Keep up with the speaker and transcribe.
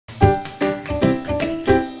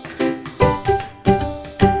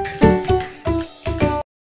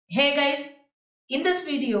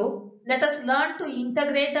this video, let us learn to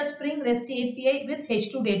integrate a Spring REST API with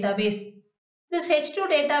H2 database. This H2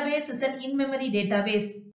 database is an in-memory database.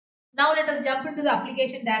 Now let us jump into the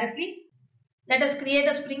application directly. Let us create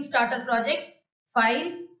a Spring Starter project.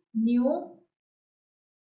 File, New,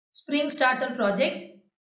 Spring Starter project.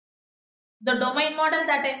 The domain model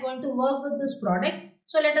that I am going to work with this product.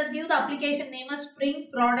 So let us give the application name as Spring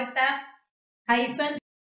Product App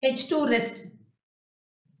 -H2 REST.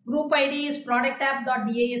 Group ID is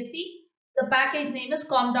productapp.dast. The package name is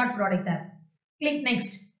com.productapp. Click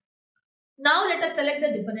Next. Now let us select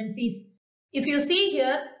the dependencies. If you see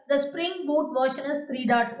here, the Spring Boot version is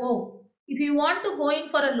 3.0. If you want to go in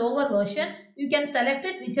for a lower version, you can select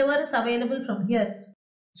it whichever is available from here.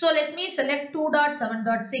 So let me select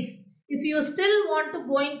 2.7.6. If you still want to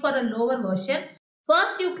go in for a lower version,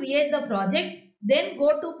 first you create the project, then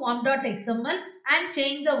go to pom.xml and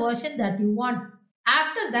change the version that you want.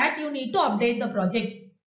 After that, you need to update the project.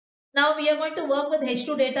 Now we are going to work with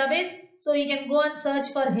H2 database. So we can go and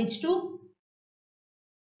search for H2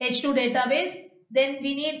 database. Then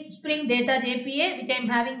we need spring-data-jpa, which I am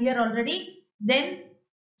having here already. Then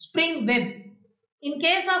Spring Web. In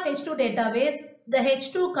case of H2 database, the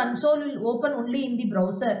H2 console will open only in the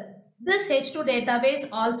browser. This H2 database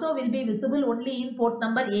also will be visible only in port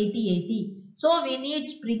number 8080. So we need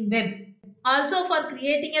Spring Web. Also for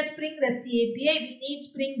creating a Spring REST API, we need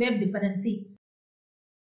Spring Web dependency.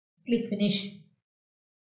 Click Finish.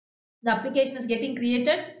 The application is getting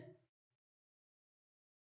created.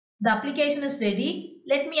 The application is ready.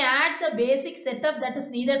 Let me add the basic setup that is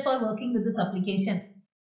needed for working with this application.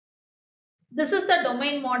 This is the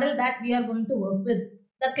domain model that we are going to work with.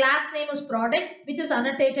 The class name is product, which is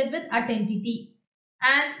annotated with @entity.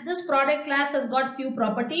 And this product class has got few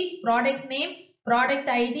properties: product name, product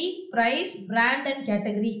ID, price, brand and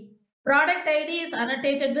category. Product ID is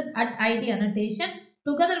annotated with @id annotation.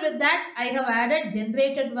 Together with that, I have added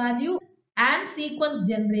generated value and sequence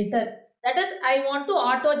generator. That is, I want to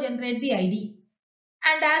auto generate the ID.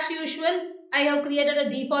 And as usual, I have created a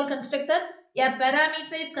default constructor, a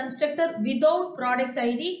parameterized constructor without product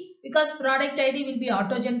ID, because product ID will be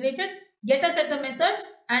auto generated, getter setter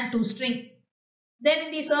methods and toString. Then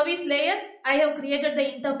in the service layer, I have created the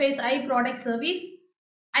interface iProduct service.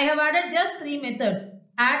 I have added just 3 methods: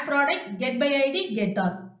 add product, get by ID, get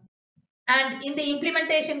all. And in the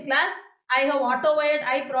implementation class, I have auto-wired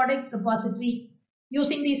iProduct repository.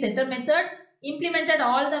 Using the setter method, implemented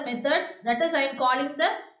all the methods, that is, I am calling the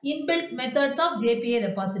inbuilt methods of JPA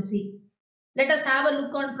repository. Let us have a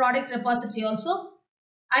look on product repository also.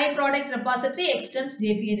 iProduct repository extends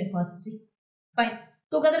JPA repository. Fine.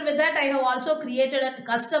 Together with that, I have also created a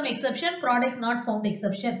custom exception, product not found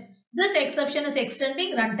exception. This exception is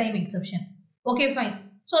extending runtime exception. Okay, fine.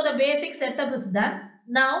 So the basic setup is done.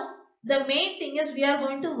 Now, the main thing is we are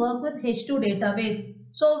going to work with H2 database.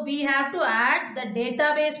 So we have to add the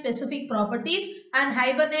database specific properties and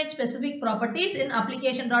Hibernate specific properties in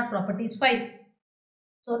application.properties file.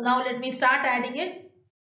 So now let me start adding it.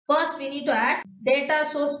 First we need to add data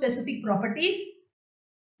source specific properties.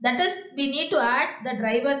 That is, we need to add the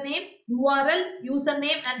driver name, URL,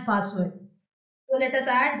 username and password. So let us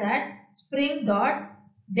add that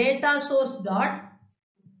spring.datasource.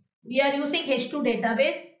 We are using H2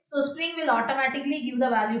 database. So Spring will automatically give the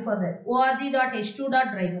value for that,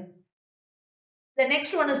 org.h2.driver. The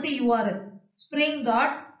next one is the URL,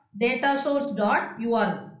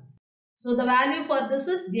 spring.datasource.url. So the value for this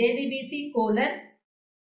is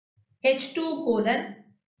jdbc:/h2:,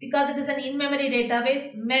 because it is an in-memory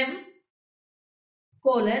database, mem:,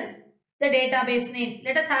 the database name.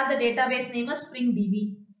 Let us have the database name as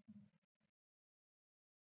springdb.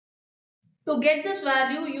 To get this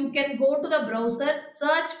value, you can go to the browser,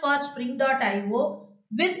 search for spring.io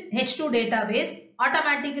with H2 database.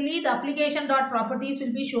 Automatically, the application.properties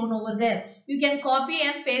will be shown over there. You can copy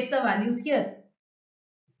and paste the values here.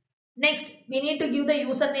 Next, we need to give the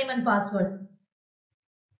username and password.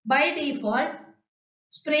 By default,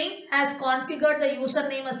 Spring has configured the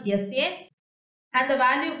username as SA and the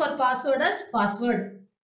value for password as password.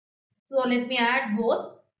 So let me add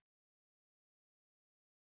both.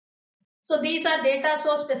 So these are data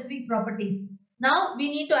source specific properties. Now we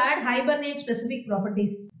need to add Hibernate specific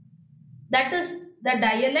properties. That is the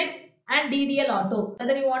dialect and DDL auto.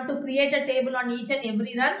 Whether you want to create a table on each and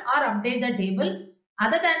every run or update the table.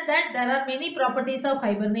 Other than that, there are many properties of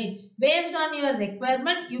Hibernate. Based on your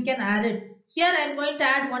requirement, you can add it. Here I am going to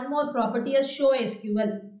add one more property as show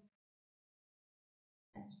SQL.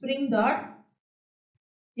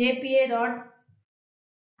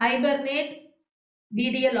 Spring.jpa.hibernate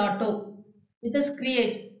DDL auto. It is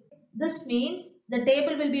create. This means The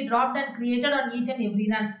table will be dropped and created on each and every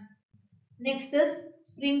run. Next is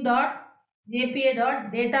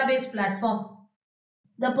spring.jpa.database platform.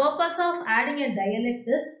 The purpose of adding a dialect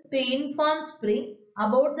is to inform Spring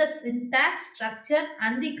about the syntax, structure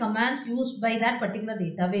and the commands used by that particular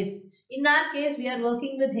database. In our case, we are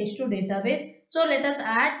working with H2 database. So let us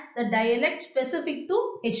add the dialect specific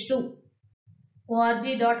to H2.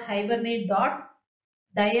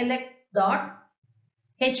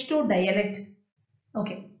 org.hibernate.dialect.h2 dialect.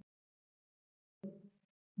 Okay.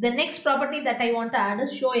 The next property that I want to add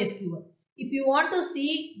is show SQL. If you want to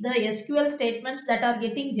see the SQL statements that are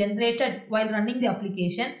getting generated while running the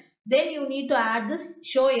application, then you need to add this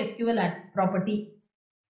show SQL property.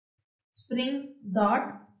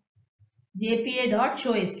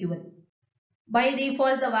 Spring.jpa.showSQL. By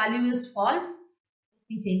default, the value is false.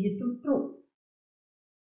 We change it to true.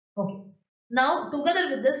 Okay. Now, together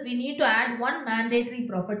with this, we need to add one mandatory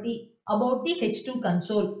property about the H2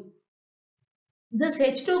 console. This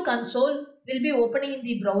H2 console will be opening in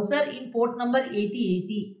the browser in port number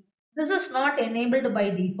 8080. This is not enabled by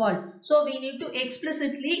default. So we need to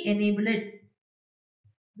explicitly enable it.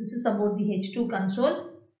 This is about the H2 console.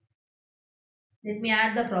 Let me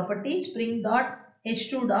add the property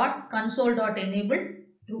spring.h2.console.enable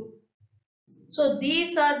true. So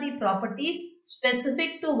these are the properties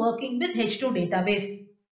specific to working with H2 database.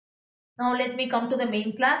 Now let me come to the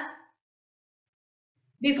main class.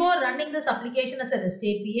 Before running this application as a REST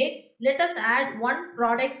API, let us add one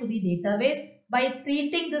product to the database by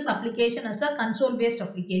treating this application as a console-based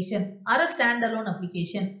application or a standalone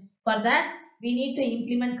application. For that, we need to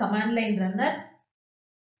implement command line runner,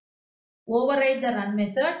 override the run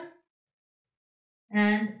method,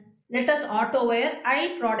 and let us auto-wire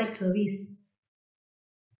iProduct service.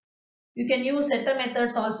 You can use setter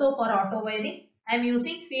methods also for auto-wiring. I am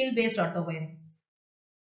using field-based auto-wiring.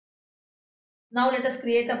 Now let us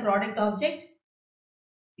create a product object.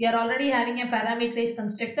 We are already having a parameterized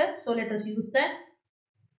constructor, so let us use that.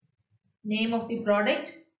 Name of the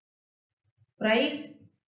product, price,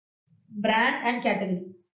 brand and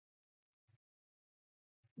category.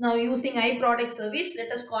 Now using iProduct service,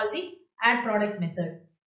 let us call the add product method.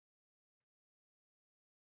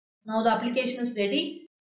 Now the application is ready.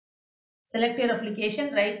 Select your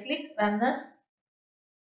application, right click, run as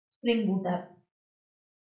Spring Boot app.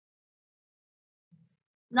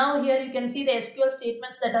 Now here you can see the SQL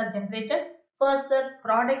statements that are generated. First, the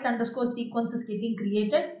product underscore sequence is getting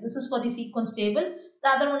created. This is for the sequence table. The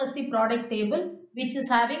other one is the product table, which is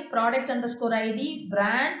having product underscore ID,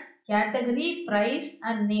 brand, category, price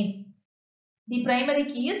and name. The primary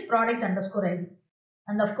key is product underscore ID.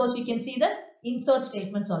 And of course, you can see the insert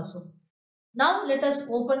statements also. Now let us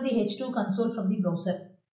open the H2 console from the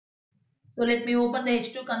browser. So let me open the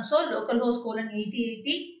H2 console, localhost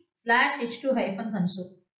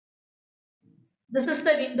 :8080/H2-console. This is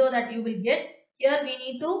the window that you will get. Here we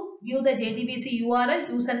need to give the JDBC URL,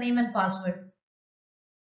 username and password.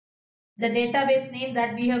 The database name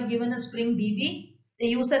that we have given is SpringDB.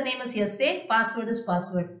 The username is SA, password is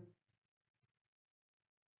password.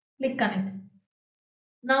 Click connect.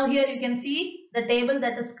 Now here you can see the table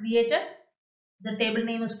that is created. The table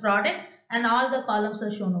name is product and all the columns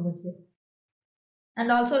are shown over here.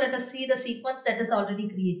 And also let us see the sequence that is already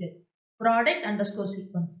created. Product underscore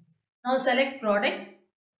sequence. Now select product.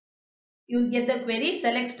 You will get the query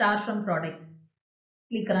select star from product.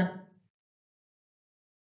 Click run.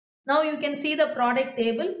 Now you can see the product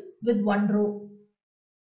table with one row.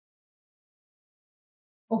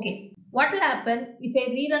 Okay. What will happen if I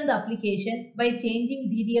rerun the application by changing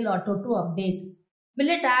DDL auto to update? Will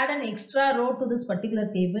it add an extra row to this particular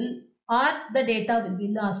table or the data will be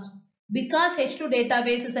lost? Because H2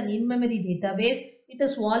 database is an in-memory database, it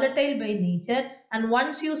is volatile by nature and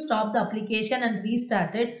once you stop the application and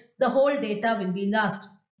restart it, the whole data will be lost.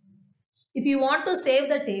 If you want to save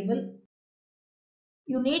the table,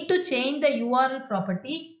 you need to change the URL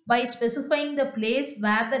property by specifying the place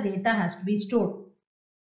where the data has to be stored.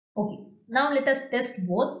 Okay, now let us test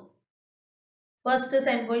both. First is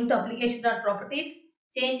I am going to application.properties,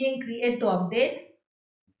 changing create to update.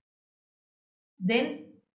 Then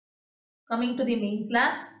coming to the main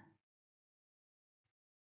class,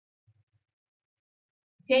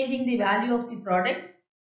 changing the value of the product,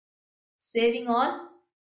 saving all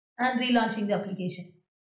and relaunching the application.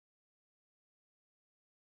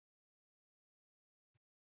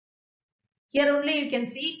 Here only you can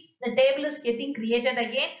see the table is getting created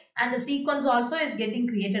again and the sequence also is getting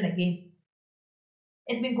created again.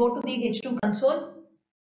 Let me go to the H2 console.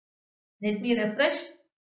 Let me refresh.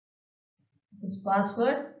 This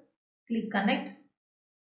password. Click connect.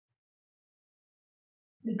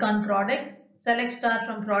 Click on product. select star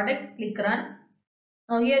from product, click run.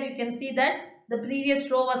 Now here you can see that the previous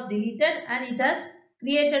row was deleted and it has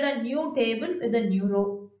created a new table with a new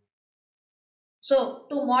row. So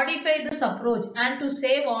to modify this approach and to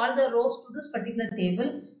save all the rows to this particular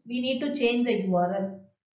table, we need to change the URL.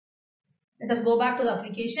 Let us go back to the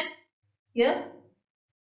application. Here,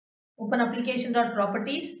 open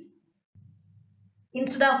application.properties.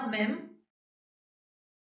 Instead of mem,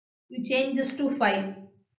 you change this to file.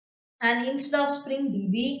 And instead of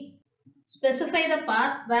spring-db, specify the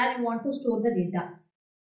path where you want to store the data.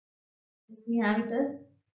 Let me have it as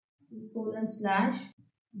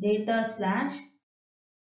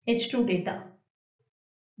 :data/h2 data.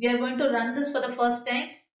 We are going to run this for the first time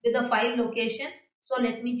with the file location. So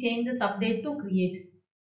let me change this update to create.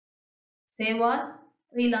 Save all,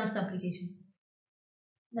 relaunch the application.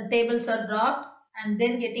 The tables are dropped and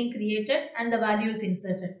then getting created and the value is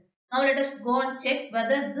inserted. Now let us go and check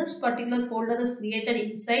whether this particular folder is created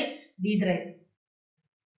inside D drive.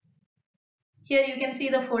 Here you can see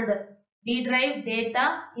the folder D drive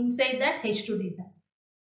data, inside that H2 data.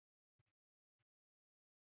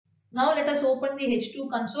 Now let us open the H2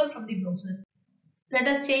 console from the browser. Let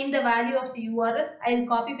us change the value of the URL. I will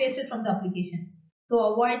copy paste it from the application. To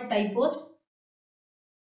avoid typos,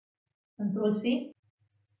 Ctrl C.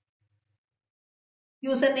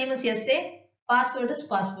 Username is SA, password is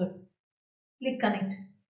password. Click connect.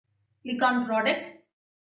 Click on product.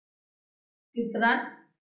 Click run.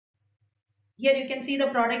 Here you can see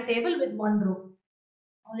the product table with one row.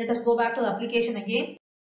 Now let us go back to the application again.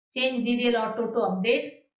 Change DDL auto to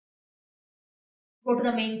update. Go to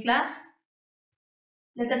the main class.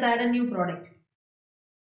 Let us add a new product.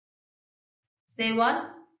 Save all.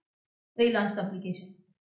 Relaunch the application.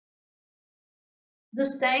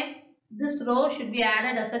 This time, this row should be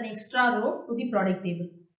added as an extra row to the product table.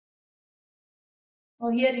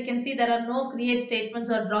 Now here you can see there are no create statements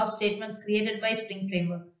or drop statements created by Spring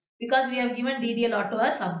Framework because we have given DDL auto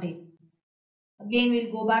as update. Again,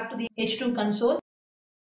 we'll go back to the H2 console.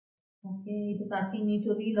 Okay, it is asking me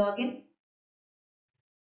to re-log in.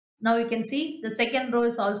 Now you can see the second row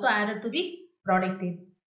is also added to the product table.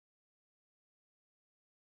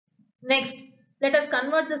 Next, let us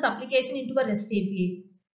convert this application into a REST API.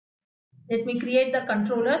 Let me create the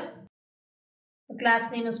controller. The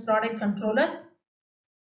class name is product controller.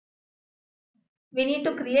 We need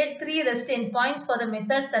to create 3 REST endpoints for the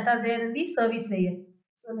methods that are there in the service layer.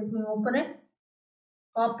 So let me open it.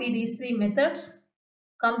 Copy these 3 methods.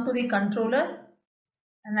 Come to the controller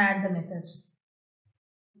and add the methods.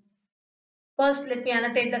 First, let me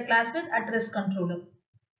annotate the class with @REST-controller.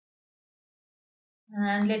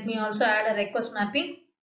 And let me also add a request mapping.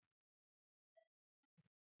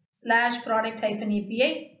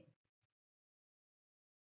 /product-API.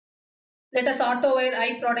 Let us auto wire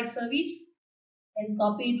iProduct service. I'll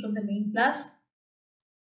copy it from the main class.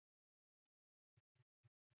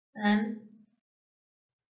 And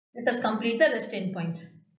let us complete the REST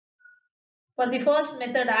endpoints. For the first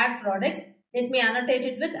method add_product, let me annotate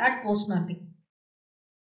it with @postmapping.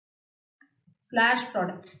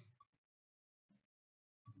 /products.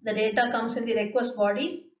 The data comes in the request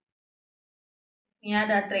body. We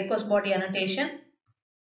add @request body annotation.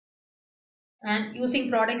 And using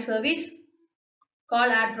product service, call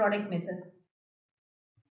add_product method.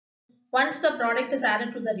 Once the product is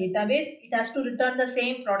added to the database, it has to return the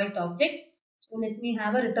same product object. So let me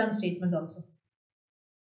have a return statement also.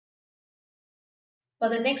 For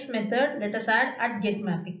the next method, let us add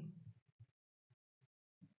 @getMapping.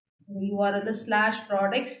 The URL is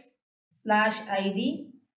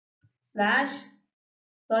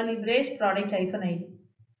 /products/id/product-id.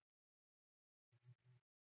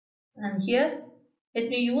 And here, let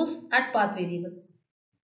me use @path variable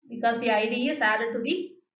because the ID is added to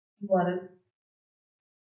the URL.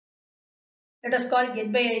 Let us call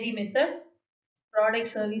getById method product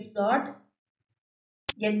service dot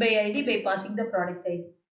getById by passing the product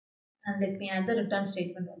ID. And let me add the return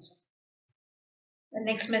statement also. The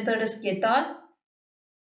next method is getAll.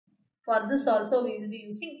 For this also we will be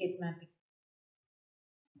using getMapping.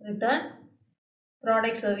 Return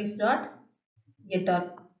product service dot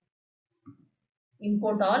getAll.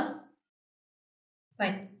 Import all.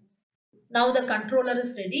 Fine. Now the controller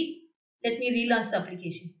is ready. Let me relaunch the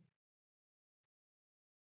application.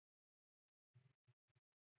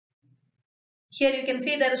 Here you can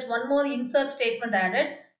see there is one more insert statement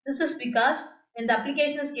added. This is because when the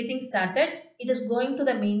application is getting started, it is going to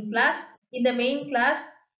the main class. In the main class,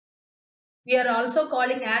 we are also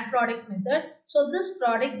calling add_product method. So this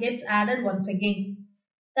product gets added once again.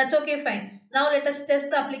 That's okay, fine. Now let us test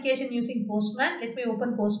the application using Postman. Let me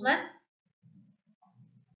open Postman.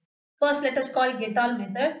 First, let us call getAll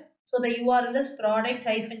method. So the URL is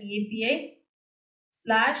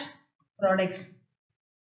product-api/products.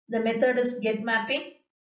 The method is getMapping,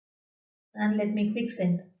 and let me click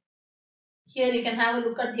send. Here you can have a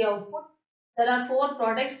look at the output. There are 4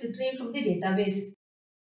 products retrieved from the database.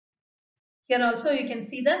 Here also you can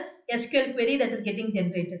see the SQL query that is getting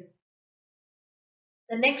generated.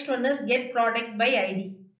 The next one is get product by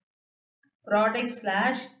ID.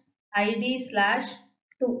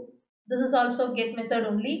 Product/ID/2. This is also get method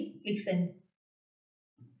only. Click send.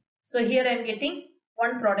 So here I am getting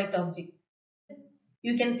one product object.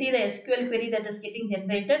 You can see the SQL query that is getting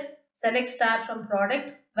generated. Select star from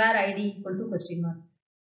product where ID equal to question mark.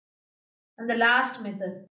 And the last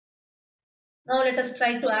method. Now let us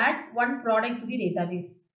try to add one product to the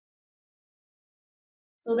database.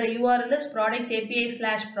 So the URL is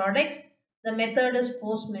product-api/products. The method is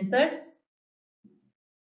post method.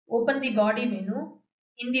 Open the body menu.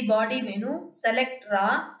 In the body menu, select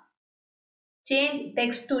raw. Change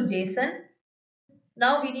text to JSON.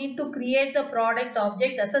 Now we need to create the product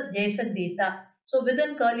object as a JSON data. So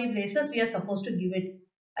within curly braces, we are supposed to give it.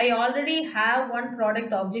 I already have one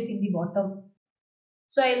product object in the bottom.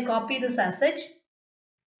 So I will copy this as such.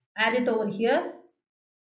 Add it over here.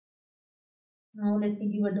 Now let me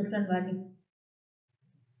give a different value.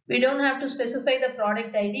 We don't have to specify the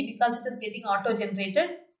product ID because it is getting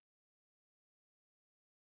auto-generated.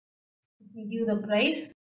 Let me give the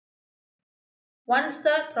price. Once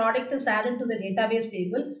the product is added to the database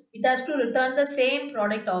table, it has to return the same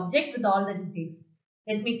product object with all the details.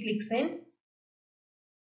 Let me click send.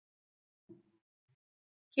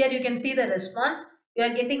 Here you can see the response. You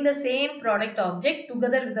are getting the same product object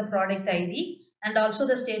together with the product ID, and also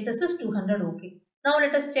the status is 200 OK. Now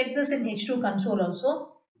let us check this in H2 console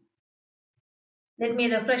also. Let me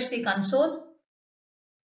refresh the console.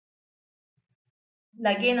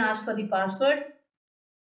 Again ask for the password.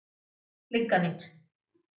 Click connect.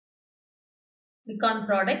 Click on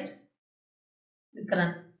product. Click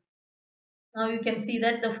run. Now you can see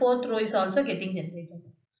that the 4th row is also getting generated.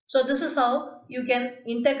 So this is how you can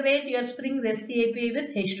integrate your Spring REST API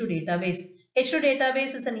with H2 database. H2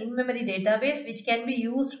 database is an in-memory database which can be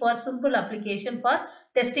used for simple application for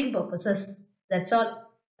testing purposes. That's all.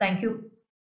 Thank you.